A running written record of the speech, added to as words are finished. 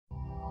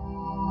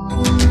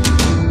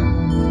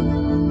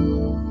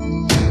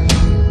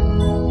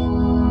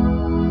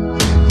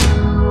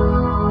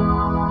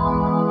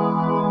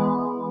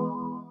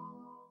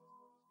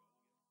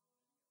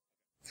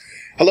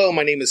Hello,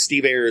 my name is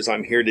Steve Ayers.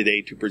 I'm here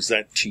today to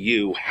present to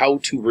you how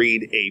to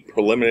read a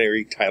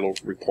preliminary title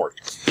report.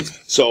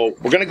 So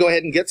we're going to go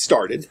ahead and get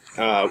started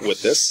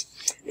with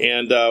this.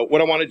 And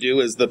what I want to do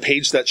is the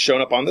page that's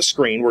shown up on the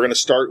screen, we're going to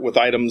start with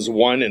items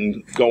 1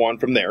 and go on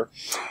from there.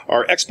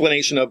 Our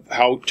explanation of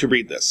how to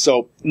read this.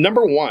 So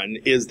number 1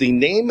 is the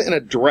name and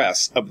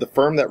address of the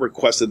firm that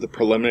requested the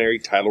preliminary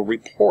title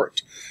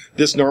report.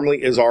 This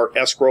normally is our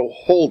escrow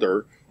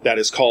holder that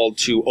is called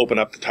to open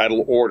up the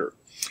title order.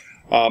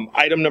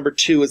 Item number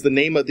 2 is the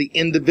name of the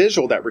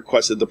individual that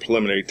requested the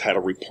preliminary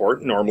title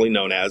report, normally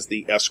known as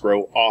the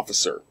escrow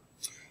officer.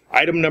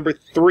 Item number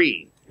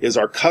 3 is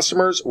our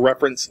customer's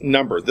reference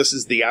number. This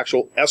is the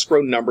actual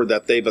escrow number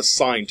that they've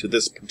assigned to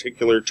this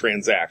particular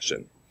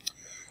transaction.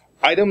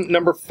 Item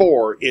number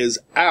 4 is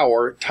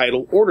our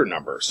title order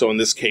number. So in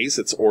this case,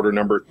 it's order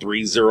number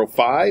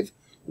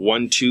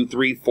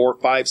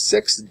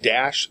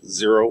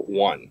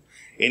 305-123456-01.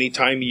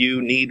 Anytime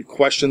you need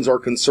questions or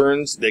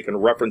concerns, they can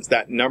reference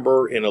that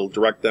number and it'll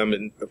direct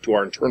them to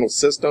our internal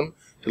system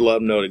to let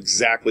them know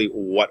exactly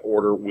what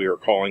order we are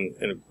calling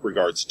in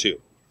regards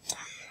to.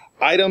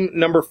 Item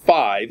number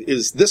 5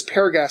 is this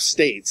paragraph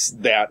states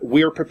that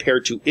we are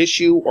prepared to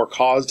issue or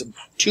caused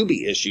to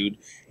be issued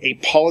a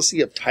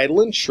policy of title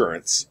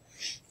insurance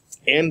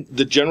and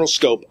the general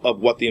scope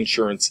of what the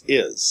insurance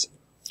is.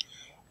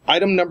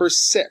 Item number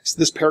 6,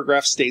 this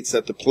paragraph states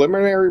that the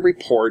preliminary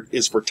report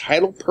is for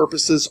title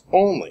purposes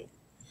only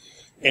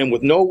and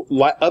with no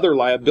other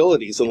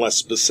liabilities unless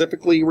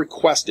specifically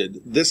requested.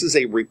 This is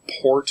a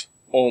report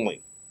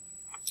only.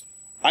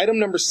 Item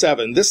number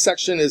 7, this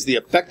section is the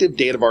effective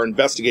date of our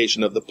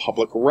investigation of the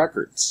public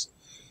records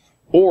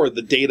or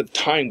the date of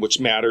time which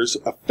matters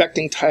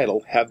affecting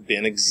title have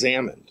been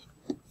examined.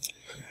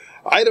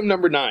 Item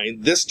number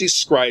 9, this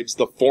describes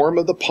the form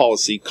of the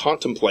policy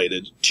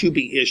contemplated to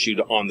be issued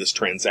on this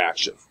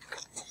transaction.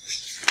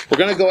 We're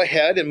going to go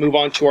ahead and move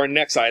on to our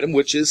next item,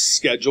 which is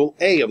Schedule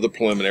A of the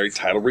preliminary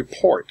title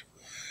report.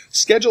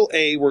 Schedule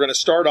A, we're going to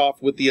start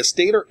off with the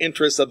estate or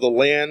interest of the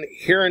land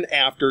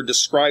hereinafter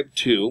described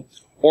to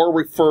or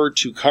referred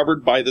to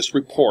covered by this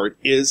report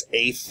is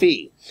a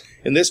fee.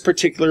 In this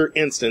particular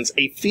instance,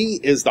 a fee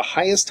is the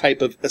highest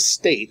type of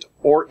estate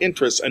or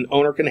interest an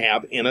owner can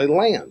have in a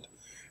land,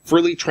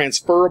 freely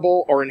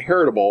transferable or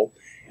inheritable,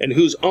 and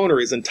whose owner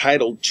is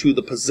entitled to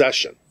the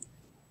possession.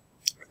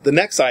 The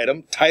next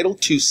item, title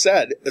to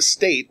said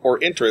estate or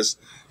interest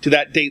to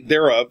that date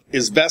thereof,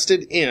 is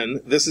vested in,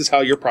 this is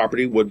how your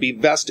property would be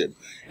vested.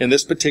 In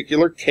this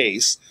particular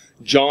case,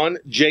 John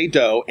J.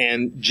 Doe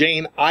and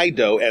Jane I.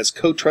 Doe as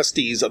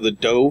co-trustees of the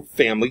Doe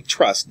Family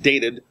Trust,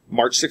 dated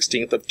March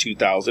 16th of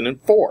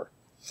 2004.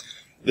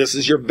 This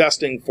is your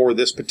vesting for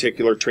this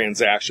particular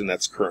transaction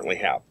that's currently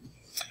have.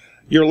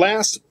 Your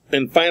last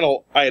and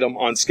final item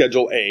on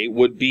Schedule A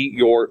would be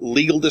your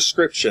legal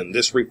description.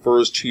 This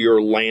refers to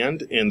your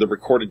land in the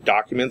recorded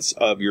documents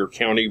of your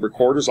county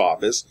recorder's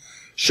office,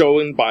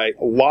 shown by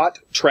lot,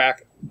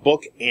 tract,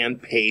 book,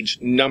 and page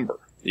number.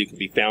 You can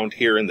be found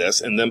here in this,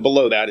 and then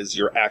below that is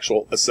your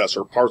actual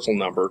assessor parcel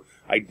number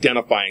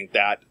identifying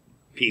that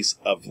piece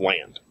of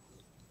land.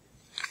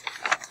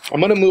 I'm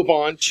going to move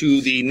on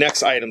to the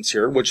next items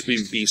here, which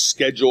would be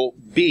Schedule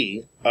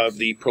B of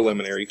the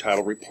preliminary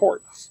title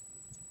report.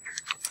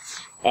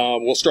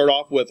 We'll start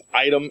off with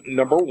item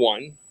number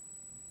 1,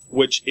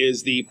 which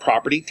is the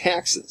property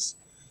taxes.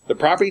 The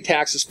property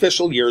tax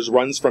official years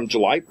runs from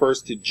July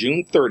 1st to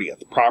June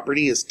 30th.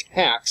 Property is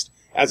taxed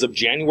as of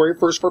January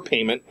 1st for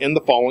payment in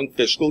the following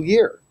fiscal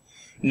year.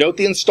 Note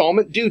the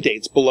installment due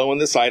dates below in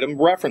this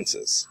item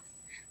references.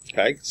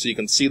 Okay, so you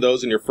can see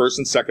those in your first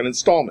and second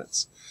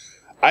installments.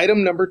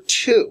 Item number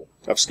 2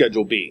 of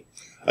Schedule B,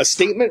 a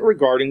statement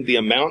regarding the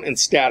amount and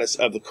status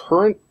of the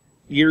current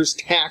year's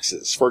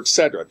taxes for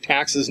etc.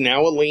 Taxes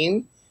now a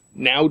lien,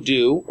 now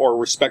due, or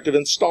respective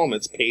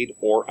installments paid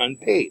or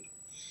unpaid.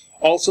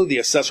 Also, the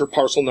assessor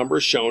parcel number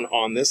is shown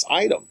on this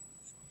item.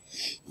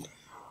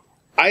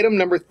 Item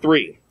number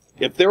 3.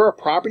 If there are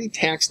property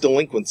tax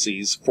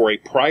delinquencies for a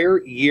prior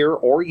year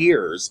or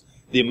years,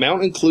 the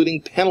amount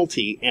including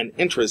penalty and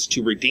interest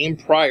to redeem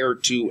prior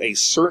to a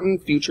certain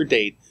future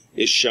date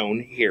is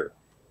shown here.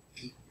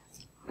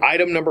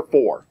 Item number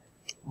 4.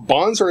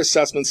 Bonds or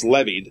assessments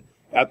levied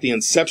at the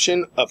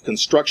inception of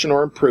construction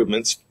or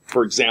improvements,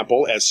 for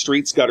example, as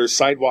streets, gutters,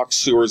 sidewalks,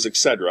 sewers,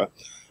 etc.,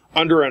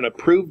 under an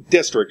approved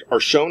district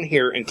are shown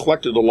here and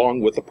collected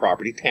along with the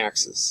property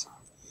taxes.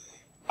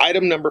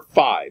 Item number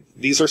 5.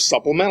 These are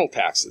supplemental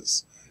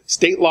taxes.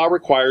 State law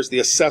requires the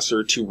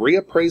assessor to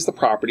reappraise the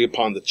property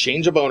upon the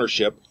change of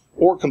ownership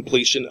or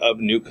completion of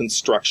new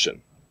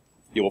construction.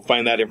 You will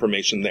find that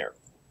information there.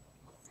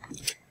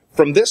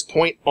 From this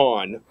point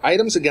on,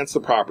 items against the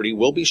property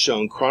will be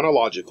shown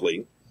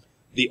chronologically,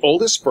 the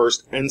oldest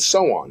first, and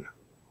so on,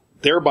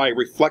 thereby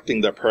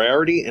reflecting the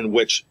priority in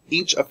which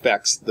each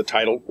affects the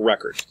title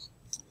record.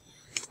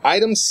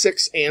 Items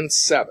 6 and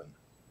 7.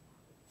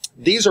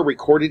 These are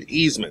recorded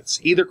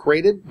easements, either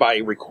created by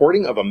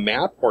recording of a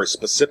map or a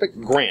specific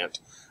grant.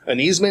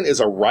 An easement is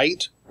a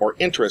right or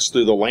interest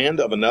through the land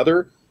of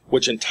another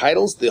which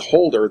entitles the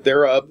holder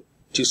thereof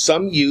to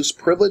some use,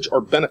 privilege,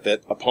 or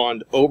benefit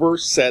upon over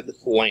said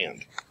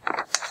land.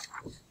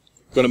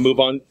 Going to move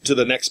on to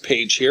the next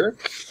page here.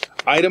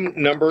 Item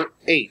number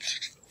 8.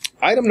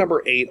 Item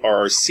number 8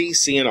 are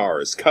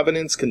CC&Rs,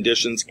 covenants,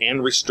 conditions,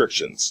 and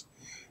restrictions.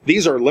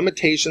 These are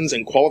limitations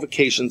and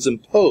qualifications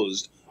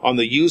imposed on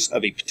the use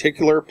of a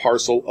particular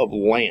parcel of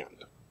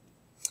land.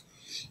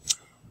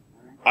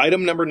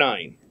 Item number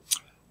 9.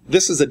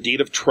 This is a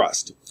deed of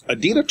trust. A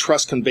deed of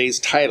trust conveys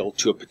title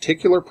to a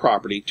particular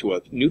property to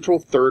a neutral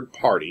third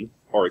party,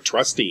 or a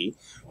trustee,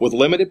 with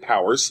limited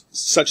powers,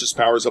 such as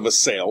powers of a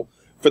sale,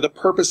 for the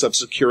purpose of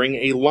securing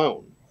a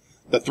loan.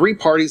 The three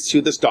parties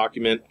to this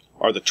document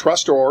are the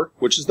trustor,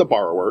 which is the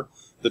borrower,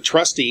 the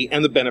trustee,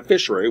 and the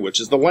beneficiary,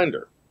 which is the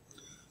lender.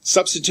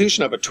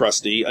 Substitution of a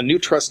trustee. A new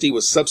trustee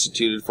was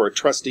substituted for a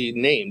trustee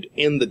named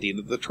in the deed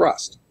of the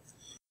trust.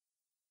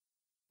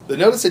 The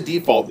notice of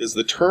default is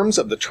the terms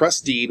of the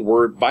trust deed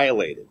were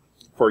violated.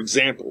 For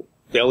example,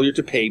 failure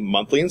to pay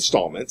monthly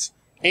installments,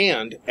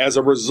 and as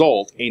a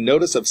result, a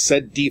notice of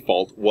said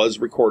default was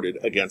recorded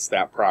against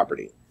that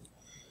property.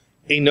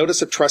 A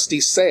notice of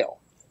trustee sale.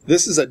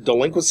 This is a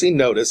delinquency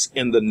notice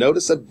in the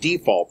notice of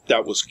default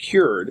that was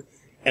cured,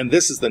 and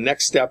this is the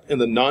next step in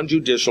the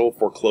non-judicial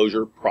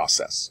foreclosure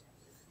process.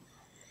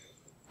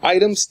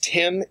 Items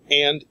 10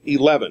 and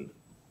 11.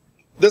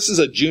 This is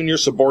a junior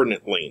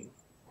subordinate lien.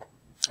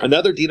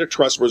 Another deed of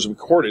trust was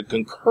recorded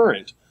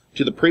concurrent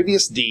to the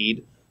previous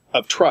deed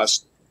of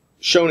trust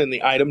shown in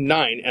the item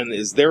 9 and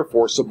is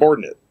therefore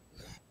subordinate.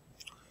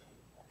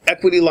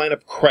 Equity line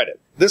of credit.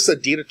 This is a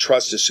deed of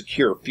trust to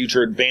secure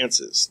future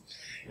advances.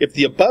 If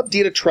the above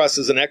deed of trust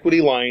is an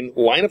equity line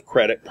of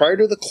credit prior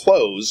to the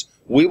close,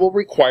 we will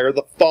require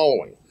the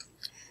following.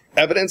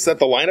 Evidence that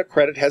the line of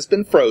credit has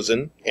been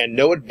frozen and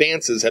no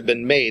advances have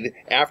been made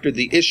after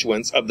the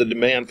issuance of the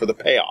demand for the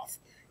payoff,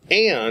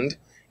 and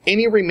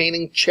any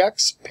remaining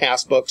checks,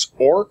 passbooks,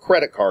 or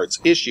credit cards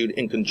issued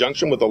in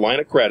conjunction with the line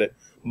of credit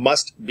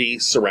must be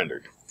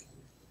surrendered.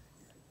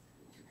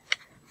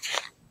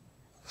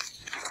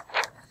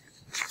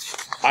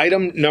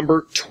 Item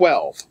number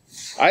 12.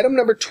 Item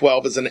number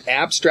 12 is an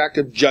abstract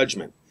of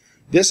judgment.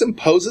 This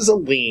imposes a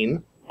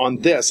lien on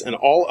this and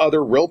all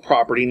other real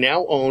property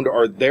now owned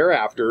or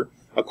thereafter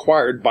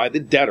acquired by the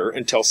debtor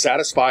until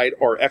satisfied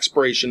or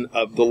expiration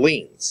of the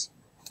liens.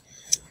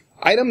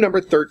 Item number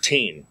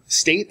 13,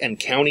 state and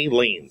county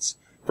liens.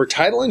 For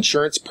title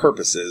insurance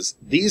purposes,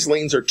 these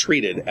liens are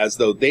treated as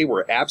though they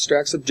were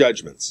abstracts of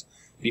judgments.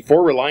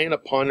 Before relying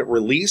upon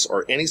release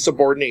or any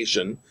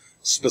subordination,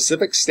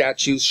 specific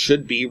statutes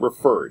should be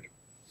referred.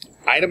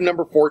 Item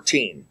number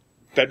 14,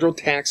 federal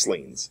tax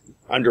liens.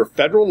 Under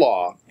federal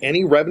law,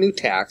 any revenue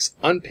tax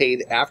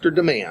unpaid after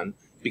demand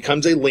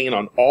becomes a lien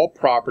on all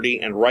property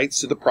and rights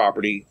to the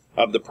property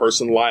of the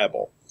person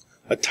liable.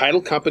 A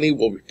title company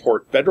will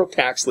report federal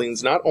tax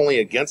liens not only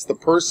against the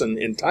person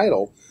in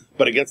title,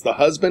 but against the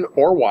husband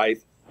or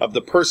wife of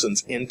the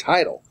persons in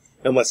title,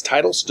 unless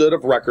title stood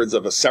of records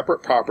of a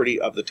separate property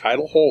of the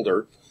title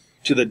holder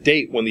to the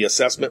date when the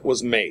assessment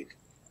was made.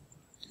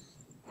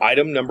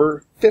 Item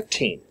number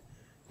 15.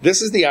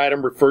 This is the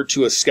item referred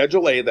to as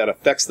Schedule A that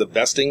affects the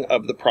vesting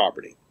of the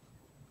property.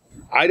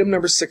 Item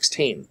number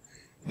 16.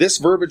 This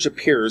verbiage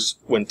appears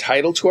when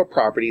title to a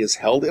property is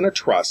held in a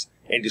trust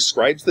and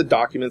describes the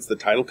documents the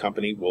title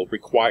company will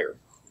require.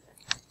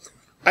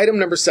 Item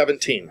number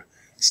 17.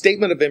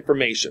 Statement of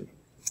information.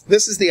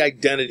 This is the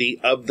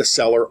identity of the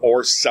seller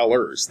or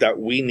sellers that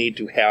we need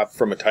to have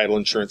from a title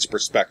insurance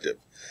perspective.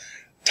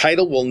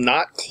 Title will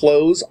not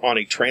close on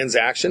a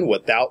transaction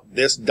without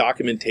this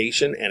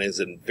documentation and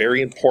is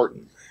very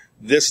important.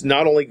 This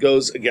not only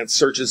goes against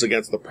searches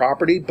against the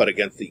property, but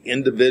against the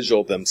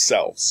individual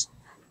themselves.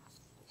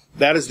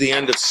 That is the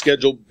end of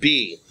Schedule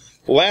B.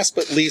 Last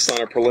but least on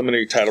our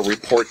preliminary title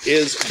report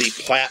is the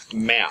plat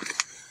map.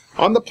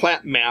 On the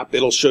plat map,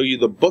 it'll show you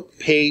the book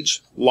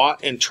page,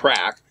 lot, and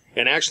tract,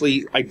 and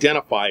actually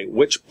identify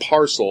which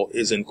parcel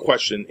is in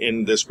question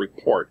in this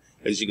report,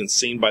 as you can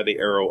see by the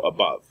arrow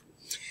above.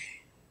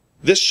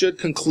 This should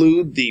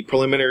conclude the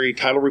preliminary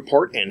title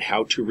report and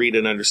how to read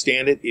and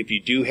understand it. If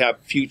you do have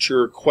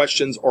future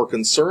questions or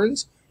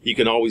concerns, you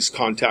can always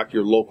contact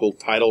your local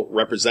title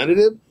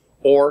representative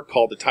or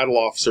call the title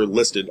officer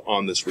listed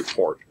on this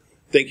report.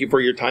 Thank you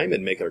for your time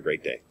and make it a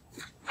great day.